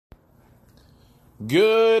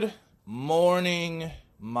Good morning,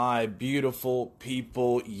 my beautiful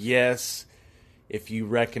people. Yes, if you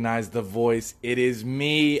recognize the voice, it is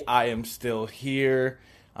me. I am still here.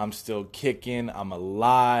 I'm still kicking. I'm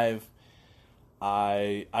alive.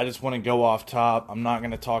 I just want to go off top. I'm not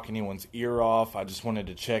going to talk anyone's ear off. I just wanted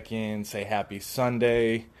to check in, say happy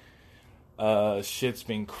Sunday. Shit's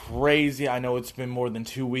been crazy. I know it's been more than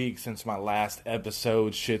 2 weeks since my last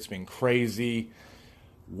episode. Shit's been crazy.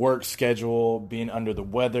 Work schedule, being under the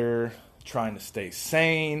weather, trying to stay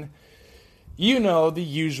sane. You know, the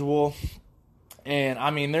usual. And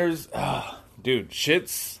I mean,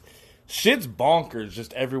 shit's bonkers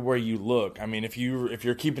just everywhere you look. I mean, if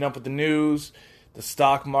you're keeping up with the news, the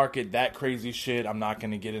stock market, that crazy shit, I'm not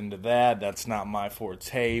going to get into that. That's not my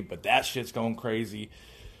forte, but that shit's going crazy.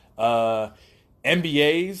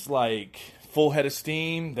 NBA's like full head of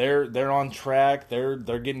steam. They're on track. They're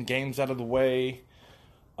getting games out of the way.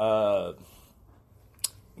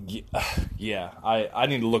 Yeah, I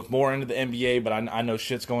need to look more into the NBA, but I know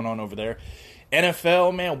shit's going on over there.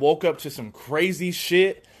 NFL, man, woke up to some crazy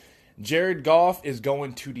shit. Jared Goff is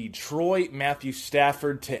going to Detroit, Matthew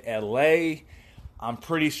Stafford to LA. I'm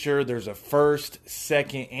pretty sure there's a first,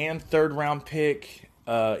 second, and third round pick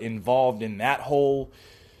involved in that whole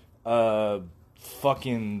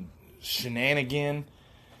fucking shenanigan.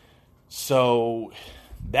 So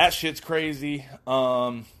that shit's crazy.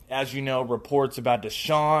 As you know, reports about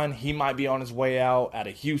Deshaun, he might be on his way out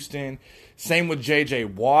of Houston. Same with J.J.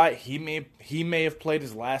 Watt. He may have played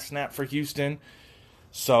his last snap for Houston.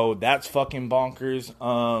 So that's fucking bonkers.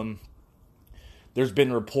 There's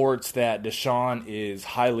been reports that Deshaun is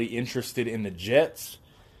highly interested in the Jets.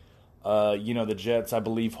 The Jets, I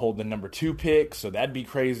believe, hold the number 2 pick, so that'd be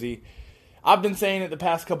crazy. I've been saying it the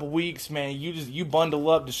past couple weeks, man. You bundle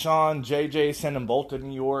up Deshaun, JJ, send them both to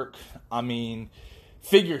New York. I mean,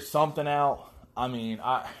 figure something out. I mean,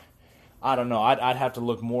 I don't know. I'd have to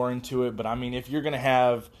look more into it, but I mean, if you're gonna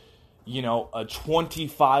have, a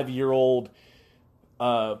 25-year-old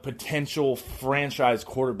potential franchise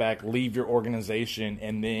quarterback leave your organization,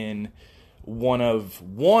 and then one of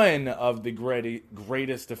the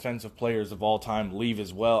greatest defensive players of all time leave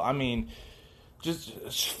as well. I mean, just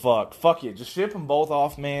fuck it. Just ship them both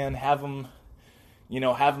off, man. Have them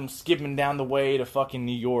skipping down the way to fucking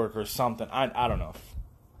New York or something. I don't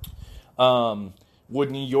know. Would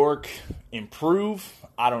New York improve?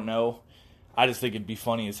 I don't know. I just think it'd be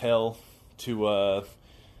funny as hell to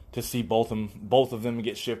see both of them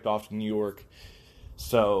get shipped off to New York.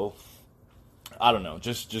 So I don't know.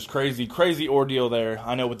 Just crazy ordeal there.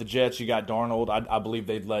 I know with the Jets, you got Darnold. I believe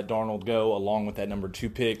they'd let Darnold go along with that number 2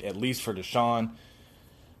 pick, at least for Deshaun.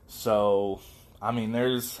 So, I mean,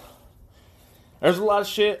 there's a lot of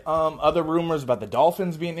shit. Other rumors about the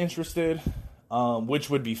Dolphins being interested, which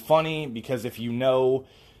would be funny because if you know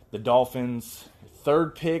the Dolphins'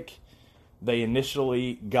 3rd pick, they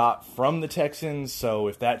initially got from the Texans. So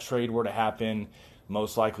if that trade were to happen,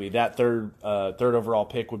 most likely that third overall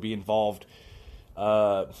pick would be involved.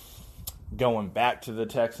 Going back to the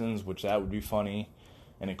Texans, which that would be funny.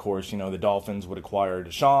 And of course, the Dolphins would acquire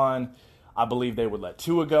Deshaun. I believe they would let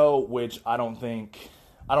Tua go, which I don't think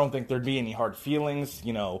there'd be any hard feelings.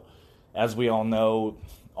 As we all know,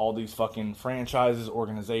 all these fucking franchises,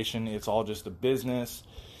 organization, it's all just a business.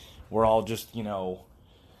 We're all just,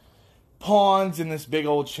 pawns in this big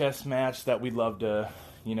old chess match that we love to,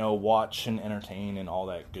 watch and entertain and all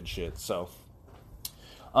that good shit. So,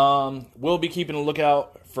 we'll be keeping a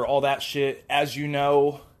lookout for all that shit. As you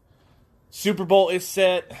know, Super Bowl is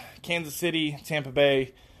set. Kansas City, Tampa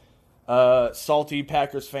Bay. Salty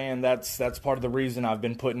Packers fan. That's part of the reason I've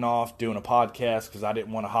been putting off doing a podcast, because I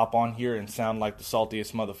didn't want to hop on here and sound like the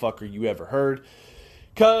saltiest motherfucker you ever heard.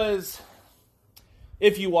 Because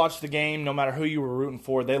if you watch the game, no matter who you were rooting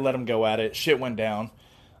for, they let them go at it. Shit went down.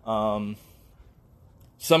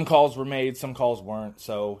 Some calls were made, some calls weren't.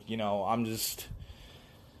 So,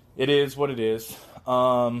 it is what it is.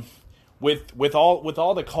 With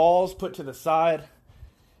all the calls put to the side,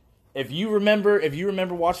 if you remember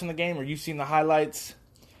watching the game or you've seen the highlights,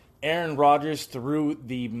 Aaron Rodgers threw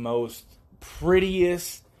the most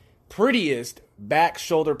prettiest back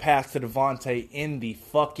shoulder pass to Devontae in the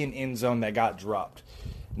fucking end zone that got dropped.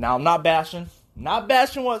 Now, I'm not bashing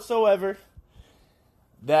whatsoever.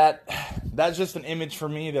 That's just an image for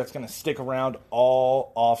me that's going to stick around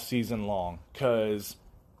all off season long. Because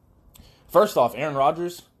first off, Aaron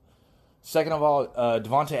Rodgers. Second of all,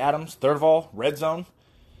 Devontae Adams. Third of all, red zone.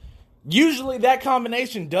 Usually that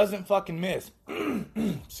combination doesn't fucking miss.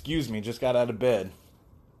 Excuse me, just got out of bed.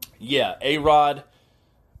 Yeah, A-Rod,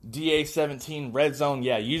 DA-17, red zone.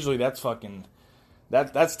 Yeah, usually that's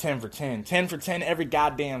That's 10 for 10. 10 for 10 every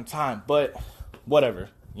goddamn time. But whatever,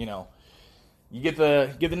 you know. You get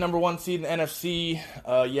the number one seed in the NFC.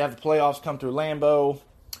 You have the playoffs come through Lambeau.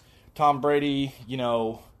 Tom Brady, you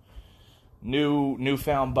know,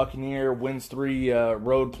 newfound Buccaneer, wins 3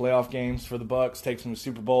 road playoff games for the Bucs, takes them to the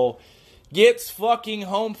Super Bowl, gets fucking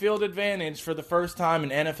home field advantage for the first time in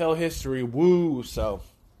NFL history. Woo! So,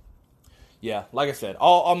 yeah, like I said,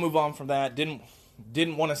 I'll move on from that. Didn't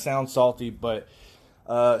want to sound salty, but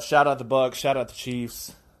shout out the Bucs, shout out the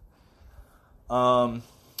Chiefs.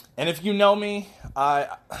 And if you know me,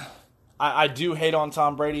 I do hate on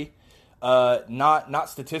Tom Brady. Not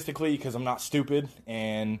statistically, because I'm not stupid,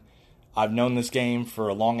 and I've known this game for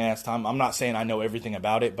a long-ass time. I'm not saying I know everything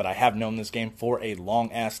about it, but I have known this game for a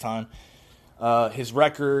long-ass time. His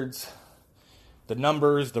records, the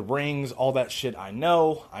numbers, the rings, all that shit, I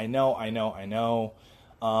know.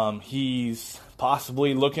 He's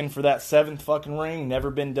possibly looking for that 7th fucking ring.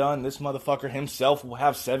 Never been done. This motherfucker himself will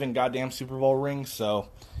have 7 goddamn Super Bowl rings, so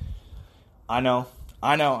I know.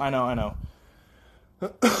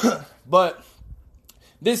 But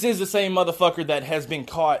this is the same motherfucker that has been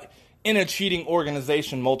caught in a cheating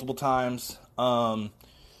organization multiple times.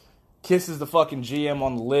 Kisses the fucking GM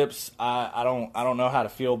on the lips. I don't know how to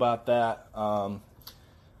feel about that. I'm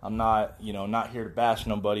not here to bash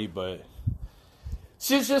nobody, but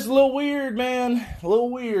shit's just a little weird, man. A little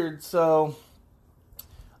weird. So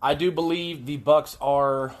I do believe the Bucs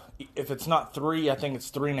are, if it's not 3, I think it's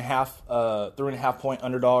 3.5 point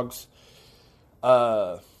underdogs.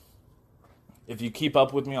 If you keep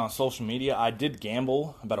up with me on social media, I did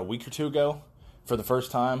gamble about a week or 2 ago for the first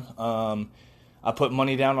time. I put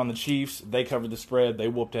money down on the Chiefs. They covered the spread. They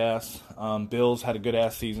whooped ass. Bills had a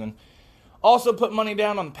good-ass season. Also put money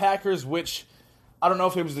down on the Packers, which I don't know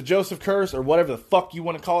if it was the Joseph curse or whatever the fuck you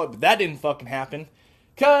want to call it, but that didn't fucking happen.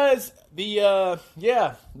 Because the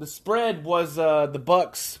spread was the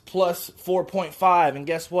Bucs plus 4.5, and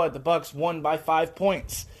guess what? The Bucs won by 5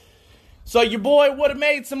 points. So your boy would have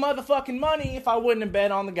made some motherfucking money if I wouldn't have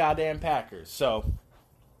bet on the goddamn Packers. So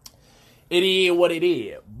it is what it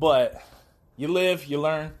is. But you live, you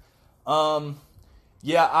learn.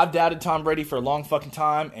 Yeah, I've doubted Tom Brady for a long fucking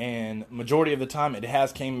time, and majority of the time it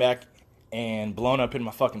has came back and blown up in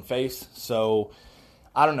my fucking face. So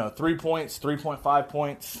I don't know, 3 points, 3.5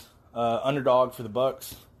 points, underdog for the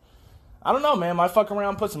Bucs. I don't know, man. Might fuck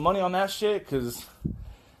around, put some money on that shit, because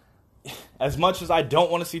as much as I don't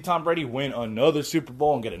want to see Tom Brady win another Super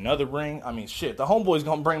Bowl and get another ring, I mean, shit, the homeboy's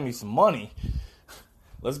gonna bring me some money.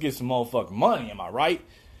 Let's get some motherfucking money, am I right?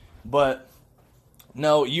 But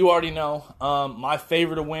no, you already know. My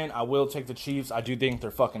favorite to win, I will take the Chiefs. I do think they're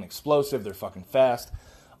fucking explosive. They're fucking fast.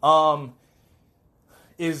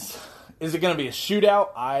 Is it going to be a shootout?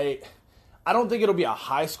 I don't think it'll be a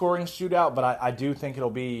high-scoring shootout, but I do think it'll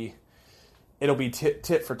be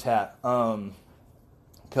tit for tat.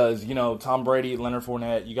 Because, you know, Tom Brady, Leonard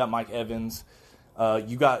Fournette, you got Mike Evans.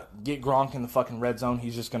 Get Gronk in the fucking red zone.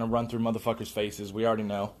 He's just going to run through motherfuckers' faces. We already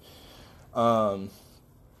know.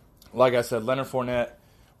 Like I said, Leonard Fournette.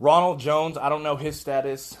 Ronald Jones, I don't know his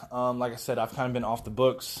status. Like I said, I've kind of been off the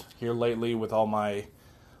books here lately with all my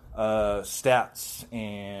stats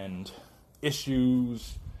and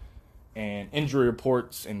issues and injury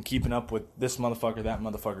reports and keeping up with this motherfucker, that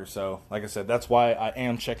motherfucker. So, like I said, that's why I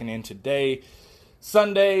am checking in today.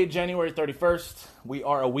 Sunday, January 31st. We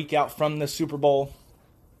are a week out from the Super Bowl.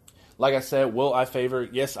 Like I said,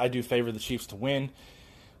 yes, I do favor the Chiefs to win.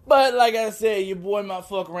 But like I said, your boy might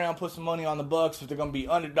fuck around, put some money on the Bucs if they're gonna be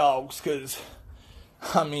underdogs. Because,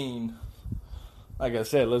 I mean, like I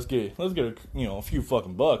said, let's get a few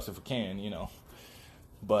fucking bucks if we can,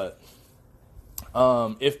 But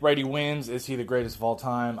if Brady wins, is he the greatest of all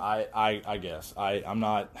time? I guess I'm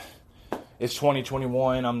not. It's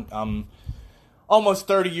 2021. I'm almost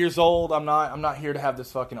 30 years old. I'm not here to have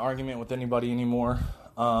this fucking argument with anybody anymore.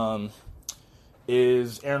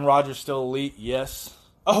 Is Aaron Rodgers still elite? Yes.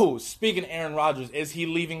 Oh, speaking of Aaron Rodgers, is he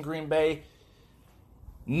leaving Green Bay?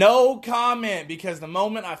 No comment, because the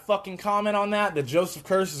moment I fucking comment on that, the Joseph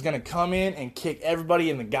Curse is going to come in and kick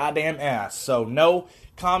everybody in the goddamn ass. So no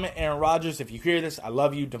comment, Aaron Rodgers. If you hear this, I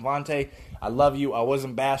love you, Devontae. I love you. I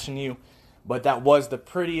wasn't bashing you, but that was the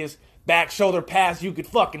prettiest back shoulder pass you could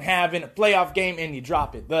fucking have in a playoff game, and you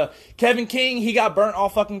drop it. The Kevin King, he got burnt all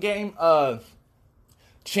fucking game.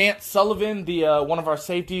 Chance Sullivan, the one of our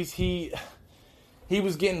safeties, he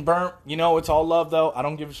was getting burnt. It's all love, though. I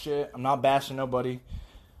don't give a shit. I'm not bashing nobody.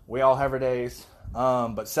 We all have our days.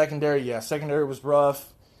 But secondary was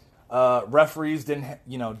rough. Referees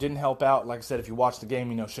didn't help out. Like I said, if you watch the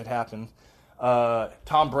game, shit happened.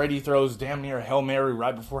 Tom Brady throws damn near a Hail Mary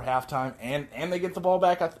right before halftime, and they get the ball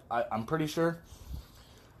back, I'm pretty sure.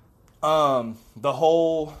 The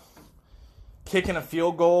whole kicking a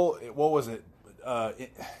field goal, what was it?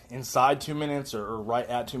 Inside 2 minutes or right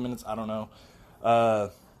at 2 minutes, I don't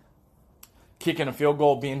know. Kicking a field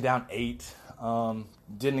goal, being down 8.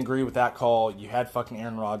 Didn't agree with that call. You had fucking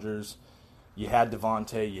Aaron Rodgers. You had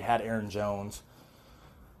Devontae. You had Aaron Jones.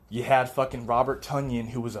 You had fucking Robert Tonyan,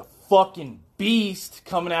 who was a fucking beast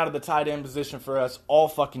coming out of the tight end position for us all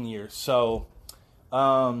fucking year. So,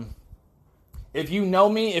 if you know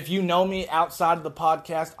me outside of the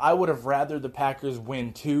podcast, I would have rather the Packers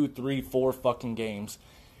win 2, 3, 4 fucking games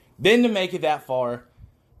than to make it that far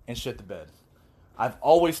and shit the bed. I've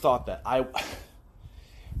always thought that.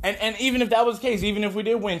 And even if that was the case, even if we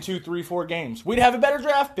did win 2, 3, 4 games, we'd have a better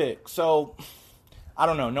draft pick. So, I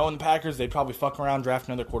don't know. Knowing the Packers, they'd probably fuck around, draft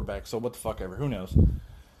another quarterback. So, what the fuck ever. Who knows?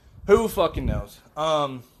 Who fucking knows?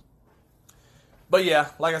 But yeah,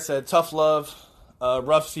 like I said, tough love,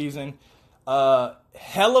 rough season. Hell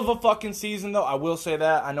of a fucking season, though. I will say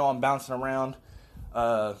that. I know I'm bouncing around.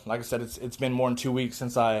 Like I said, it's been more than 2 weeks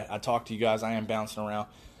since I talked to you guys. I am bouncing around.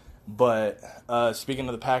 But speaking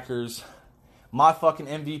of the Packers, my fucking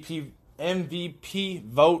MVP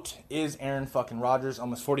vote is Aaron fucking Rodgers.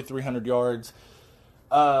 Almost 4,300 yards.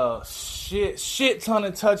 Shit ton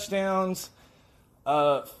of touchdowns.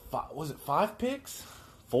 Was it 5 picks?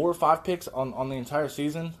 4 or 5 picks on the entire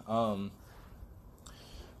season.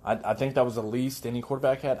 I think that was the least any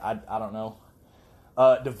quarterback had. I don't know.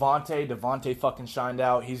 Devontae fucking shined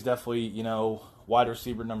out. He's definitely, wide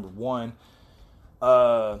receiver number 1.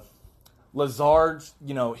 Lazard,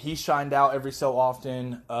 he shined out every so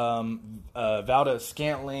often.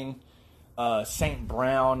 Valdez-Scantling, St.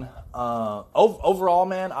 Brown. Overall,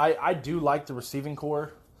 man, I do like the receiving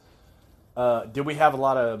core. Did we have a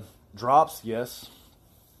lot of drops? Yes.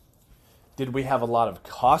 Did we have a lot of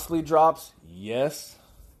costly drops? Yes.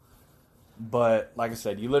 But, like I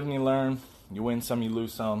said, you live and you learn. You win some, you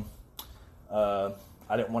lose some. I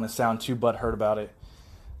didn't want to sound too butthurt about it.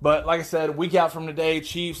 But, like I said, week out from today,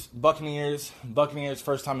 Chiefs, Buccaneers. Buccaneers,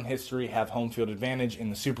 first time in history, have home field advantage in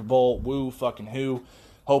the Super Bowl. Woo fucking who.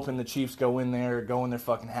 Hoping the Chiefs go in there, go in their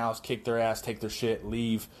fucking house, kick their ass, take their shit,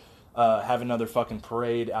 leave. Have another fucking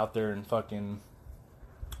parade out there in fucking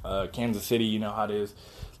Kansas City. You know how it is.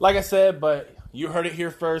 Like I said, but you heard it here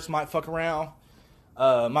first. Might fuck around.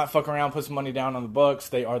 Put some money down on the Bucs.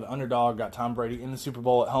 They are the underdog. Got Tom Brady in the Super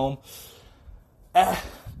Bowl at home.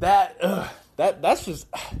 That's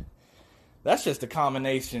just a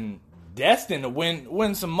combination destined to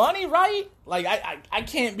win some money, right? Like I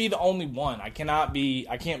can't be the only one. I can't be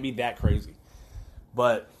that crazy.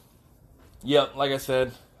 But yep, like I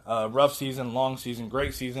said, rough season, long season,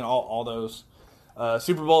 great season, all those.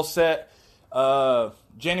 Super Bowl set.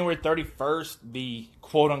 January 31st, the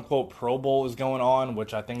quote-unquote Pro Bowl is going on,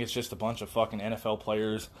 which I think is just a bunch of fucking NFL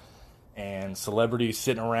players and celebrities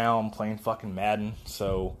sitting around playing fucking Madden.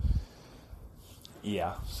 So,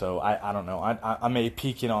 yeah. So, I don't know. I may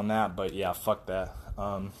peek in on that, but yeah, fuck that.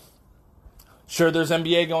 Sure, there's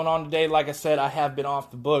NBA going on today. Like I said, I have been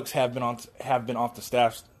off the books, have been off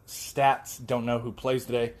the stats. Don't know who plays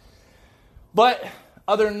today. But,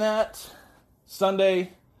 other than that,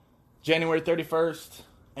 Sunday, January 31st,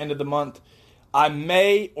 end of the month, I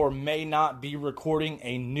may or may not be recording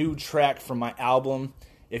a new track from my album.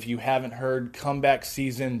 If you haven't heard, Comeback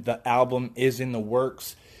Season, the album is in the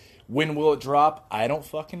works. When will it drop? I don't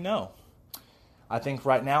fucking know. I think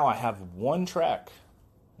right now I have one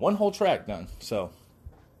whole track done. So,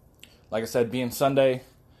 like I said, being Sunday,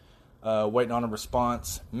 waiting on a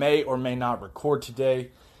response. May or may not record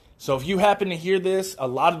today. So if you happen to hear this, a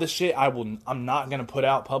lot of the shit I'm not going to put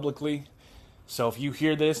out publicly. So if you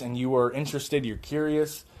hear this and you are interested, you're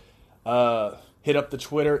curious, hit up the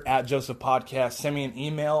Twitter at Joseph Podcast. Send me an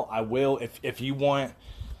email. I will if you want.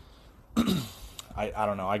 I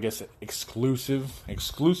don't know. I guess exclusive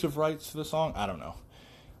rights to the song. I don't know.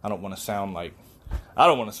 I don't want to sound like I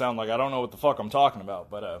don't know what the fuck I'm talking about.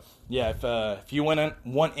 But yeah, if you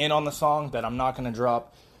want in on the song that I'm not going to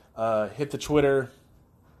drop, hit the Twitter.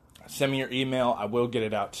 Send me your email. I will get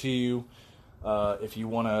it out to you. If you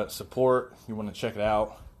want to support, you want to check it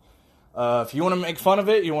out. If you want to make fun of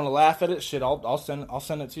it, you want to laugh at it, shit, I'll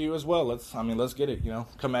send it to you as well. Let's get it.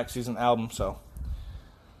 Comeback Season album. So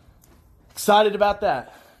excited about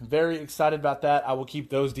that. Very excited about that. I will keep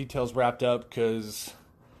those details wrapped up because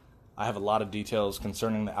I have a lot of details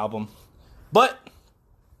concerning the album. But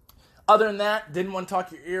other than that, didn't want to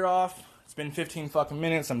talk your ear off. It's been 15 fucking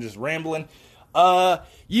minutes. I'm just rambling.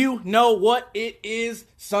 You know what it is.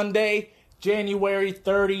 Sunday, January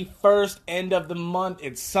 31st, end of the month.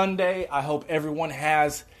 It's Sunday. I hope everyone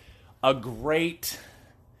has a great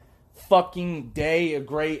fucking day, a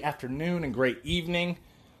great afternoon, and great evening.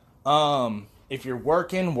 If you're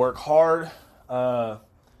working, work hard.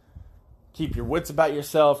 Keep your wits about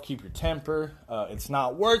yourself. Keep your temper. It's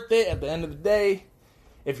not worth it at the end of the day.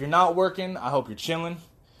 If you're not working, I hope you're chilling.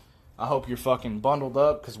 I hope you're fucking bundled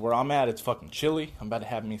up, because where I'm at, it's fucking chilly. I'm about to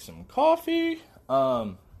have me some coffee.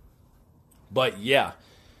 But yeah,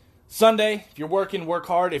 Sunday, if you're working, work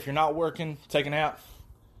hard. If you're not working, take a nap.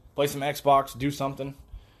 Play some Xbox. Do something.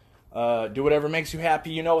 Do whatever makes you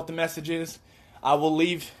happy. You know what the message is. I will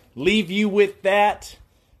leave you with that.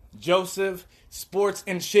 Joseph, Sports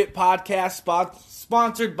and Shit Podcast,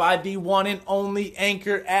 sponsored by the one and only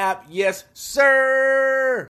Anchor app. Yes, sir.